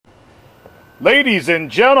Ladies and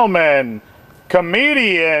gentlemen,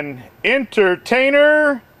 comedian,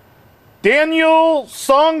 entertainer, Daniel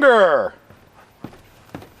Songer.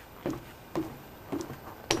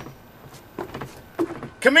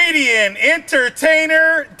 Comedian,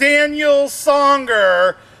 entertainer, Daniel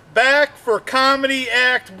Songer, back for Comedy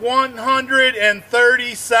Act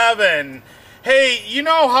 137. Hey, you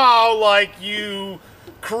know how, like, you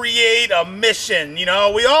create a mission, you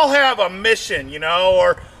know? We all have a mission, you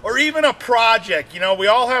know, or even a project, you know? We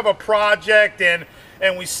all have a project, and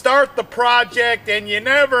we start the project, and you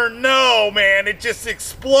never know, man. It just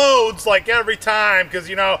explodes, like, every time, because,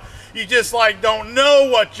 you know, you just, like, don't know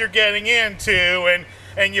what you're getting into,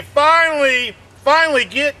 and you finally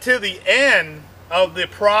get to the end of the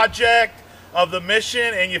project, of the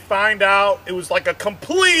mission, and you find out it was like a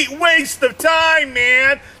complete waste of time,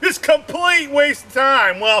 man. Just complete waste of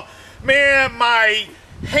time. Well, man, my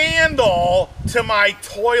handle to my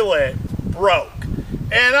toilet broke.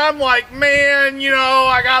 And I'm like, man, you know,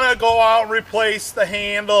 I gotta go out and replace the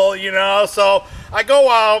handle, you know. So I go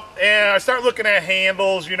out and I start looking at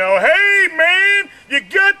handles, you know. Hey, man, you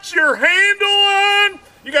got your handle on?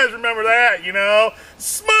 You guys remember that, you know?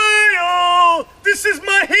 Smile! This is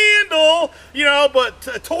my handle! You know, but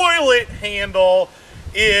a toilet handle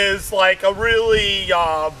is like a really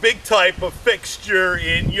big type of fixture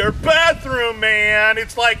in your bathroom, man.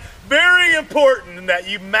 It's like very important that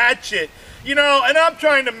you match it, you know, and I'm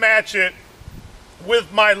trying to match it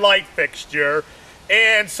with my light fixture.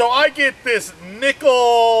 And so I get this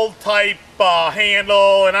nickel type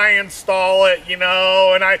handle and I install it, you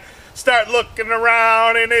know, and I start looking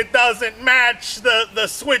around and it doesn't match the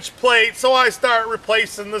switch plate, so I start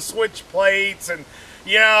replacing the switch plates and,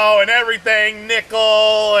 you know, and everything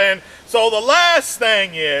nickel. And so the last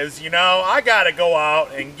thing is, you know, I gotta go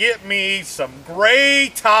out and get me some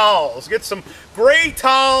gray towels, get some gray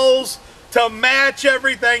towels to match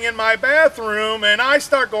everything in my bathroom. And I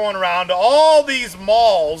start going around to all these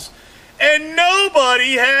malls and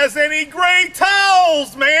nobody has any gray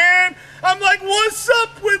towels, man. I'm like, what's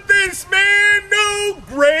up with this, man? No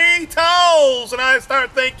gray towels. And I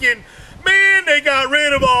start thinking, man, they got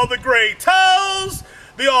rid of all the gray towels.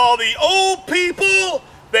 All the old people,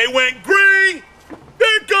 they went gray.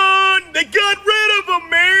 They're gone. They got rid of them,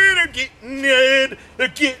 man. They're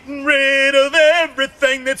getting rid of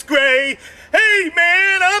everything that's gray. Hey,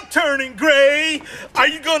 man, I'm turning gray. Are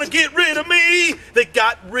you gonna get rid of me? They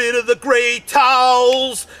got rid of the gray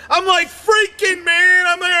towels. I'm like, freaking, man.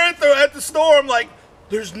 I'm there at the store. I'm like,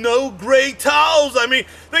 there's no gray towels. I mean,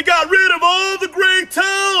 they got rid of all the gray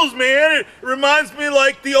towels, man. It reminds me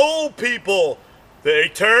like the old people. They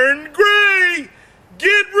turned gray.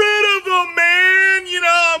 Get rid of them, man. You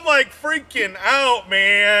know, I'm like freaking out,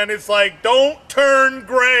 man. It's like, don't turn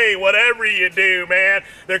gray, whatever you do, man.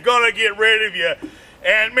 They're gonna get rid of you.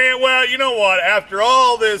 And man, well, you know what? After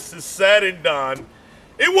all this is said and done,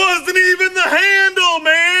 it wasn't even the handle,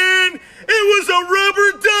 man. It was a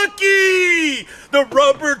rubber ducky. The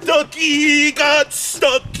rubber ducky got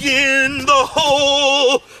stuck in the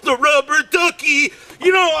hole. The rubber ducky.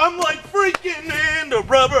 You know, I'm like freaking, man, the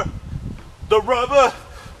rubber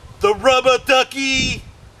ducky.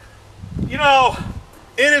 You know,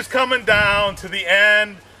 it is coming down to the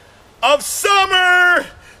end of summer.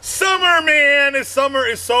 Summer, man, summer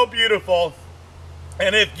is so beautiful.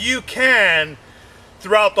 And if you can,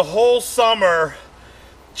 throughout the whole summer,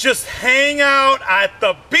 just hang out at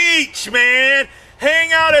the beach, man.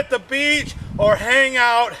 Hang out at the beach or hang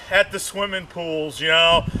out at the swimming pools, you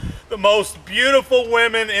know. The most beautiful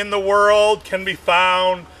women in the world can be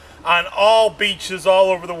found on all beaches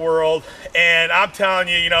all over the world. And I'm telling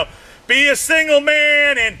you, you know, be a single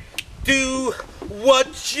man and do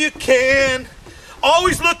what you can.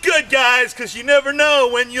 Always look good, guys, because you never know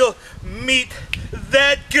when you'll meet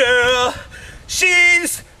that girl.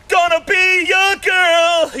 She's gonna be your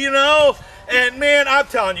girl, you know. And man, I'm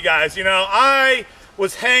telling you guys, you know, I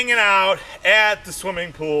was hanging out at the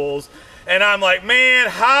swimming pools and I'm like, man,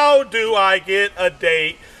 how do I get a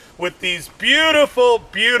date with these beautiful,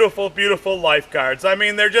 beautiful, beautiful lifeguards? I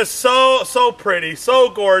mean, they're just so pretty,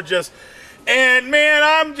 so gorgeous. And man,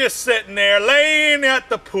 I'm just sitting there laying at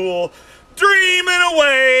the pool, dreaming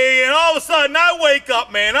away, and all of a sudden I wake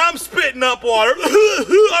up, man. I'm spitting up water.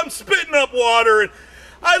 I'm spitting up water, and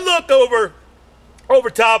I look over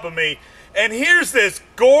top of me, and here's this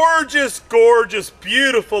gorgeous, gorgeous,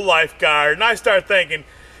 beautiful lifeguard. And I start thinking,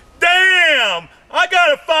 damn, I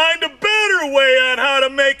gotta find a better way on how to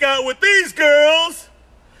make out with these girls.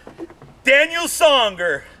 Daniel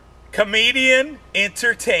Songer, comedian,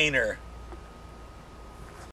 entertainer.